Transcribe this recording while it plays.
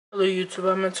Hello YouTube,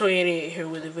 I'm Mental88 here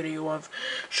with a video of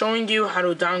showing you how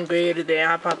to downgrade the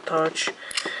iPod Touch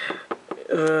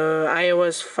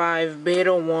iOS 5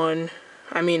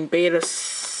 beta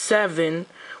 7,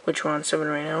 which we're on 7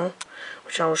 right now,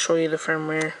 which I will show you the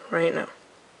firmware right now.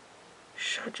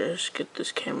 Should I just get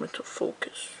this camera to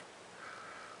focus?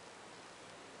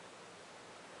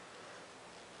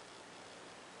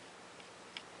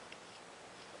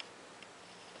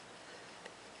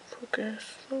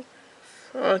 Focus.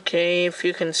 Okay, if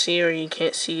you can see or you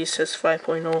can't see, it says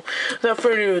 5.0. Without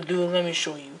further ado, let me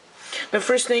show you. The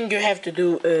first thing you have to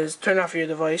do is turn off your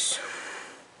device.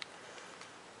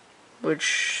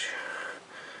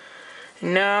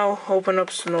 Now open up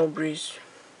Snowbreeze.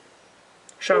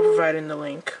 Shall provide in the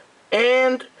link.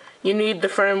 And you need the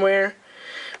firmware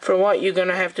for what you're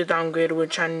gonna have to downgrade,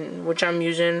 which I'm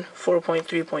using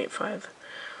 4.3.5.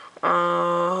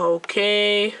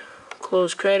 Okay.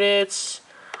 Close credits.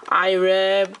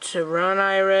 iReb to run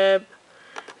iReb.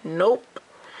 Nope.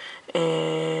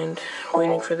 And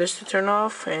waiting for this to turn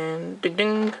off, and ding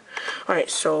ding. Alright,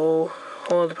 so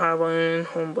hold the power button,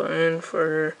 home button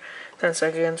for 10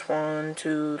 seconds. 1,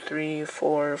 2, 3,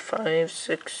 4, 5,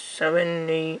 6, 7,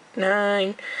 8,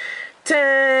 9,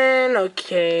 10.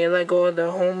 Okay, let go of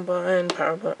the home button,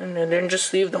 power button, and then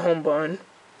just leave the home button.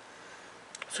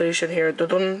 So you should hear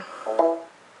dun.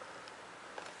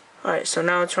 Alright, so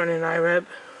now it's running iReb.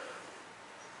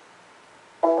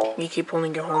 You keep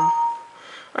pulling it home.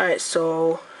 Alright,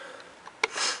 so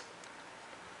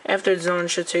after it's done, it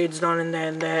should say it's done and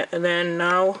then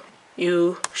now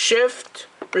you shift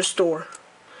restore.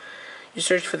 You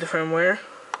search for the firmware,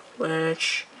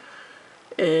 which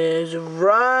is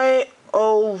right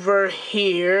over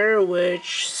here,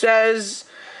 which says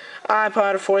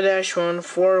iPod 4-1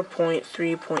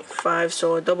 4.3.5.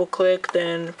 So double click,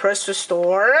 then press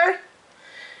restore,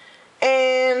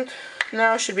 and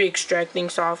now it should be extracting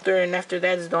software. And after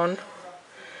that's done,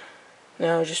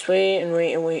 now just wait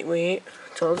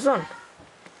until it's done.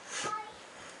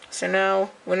 So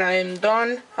now when I am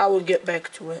done, I will get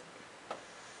back to it.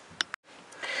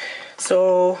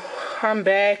 So I'm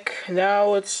back.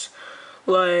 Now it's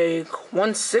like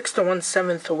 1/6 or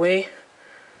 1/7 away,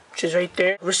 which is right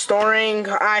there. Restoring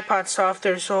iPod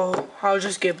software, so I'll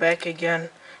just get back again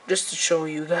just to show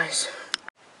you guys.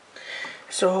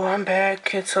 So I'm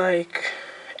back. It's like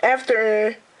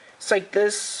after it's like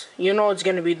this, you know it's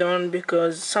gonna be done,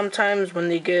 because sometimes when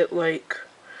they get like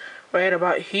right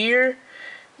about here,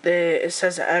 it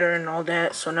says error and all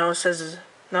that. So now it says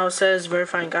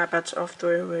verifying iPad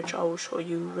software, which I will show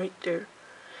you right there.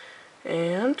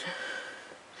 And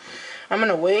I'm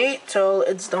gonna wait till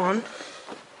it's done.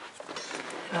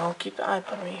 And I'll keep the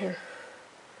iPod right here.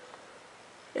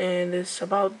 And it's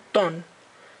about done.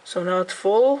 So now it's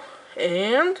full,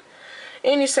 and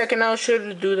any second now it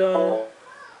should do the,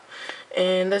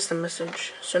 and that's the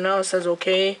message. So now it says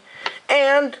okay,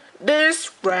 and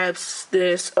this wraps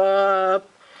this up.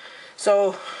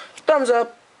 So thumbs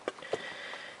up.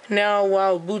 Now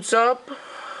while it boots up,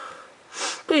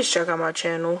 please check out my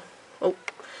channel.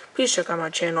 Please check out my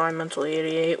channel, I'm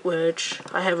Mental88, which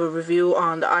I have a review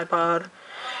on the iPod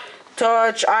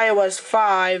Touch iOS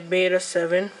 5 beta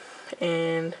 7,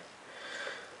 and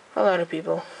a lot of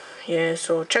people. Yeah,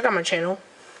 so check out my channel.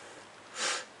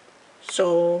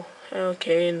 So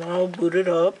okay, now boot it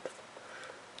up.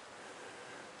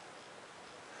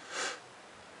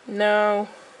 Now it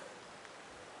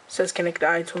says connect to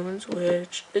iTunes,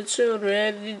 which it's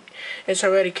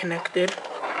already connected.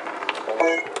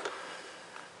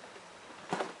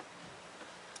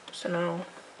 So now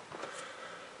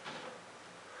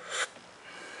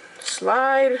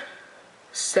slide,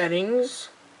 settings,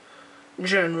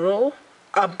 general,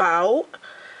 about,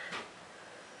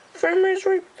 firmware is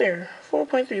right there,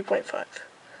 4.3.5. I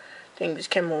think this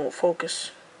camera won't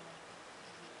focus.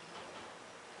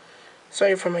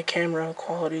 Sorry for my camera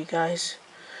quality, guys.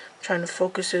 I'm trying to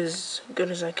focus as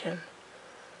good as I can.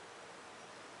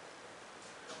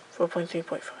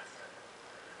 4.3.5.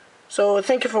 So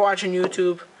thank you for watching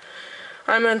YouTube.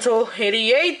 I'm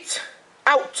Mental88,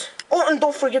 out. Oh, and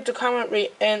don't forget to comment,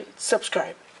 rate, and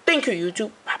subscribe. Thank you,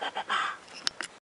 YouTube. Bye, bye, bye, bye.